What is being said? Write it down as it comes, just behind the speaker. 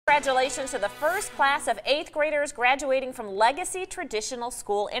Congratulations to the first class of 8th graders graduating from Legacy Traditional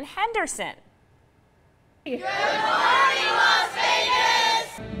School in Henderson. Good morning, Las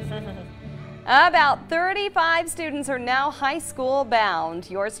Vegas! About 35 students are now high school bound.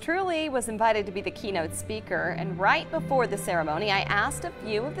 Yours truly was invited to be the keynote speaker, and right before the ceremony, I asked a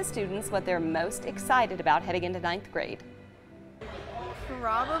few of the students what they're most excited about heading into 9th grade.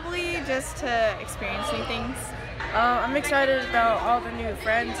 Probably just to experience new things. I'm excited about all the new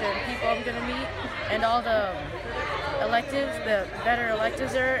friends and people I'm going to meet, and all the electives, the better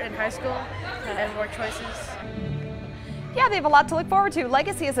electives there in high school, and more choices. Yeah, they have a lot to look forward to.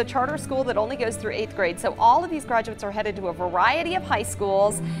 Legacy is a charter school that only goes through 8th grade, so all of these graduates are headed to a variety of high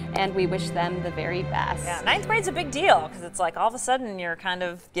schools, and we wish them the very best. Yeah, 9th grade's a big deal because it's like all of a sudden you're kind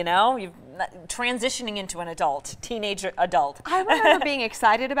of, you know, you're transitioning into an adult, teenage adult. I remember being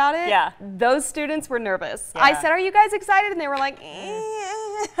excited about it. Yeah. Those students were nervous. Yeah. I said, "Are you guys excited?" And they were like,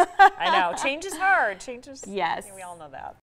 I know, change is hard. Change is, yes. we all know that.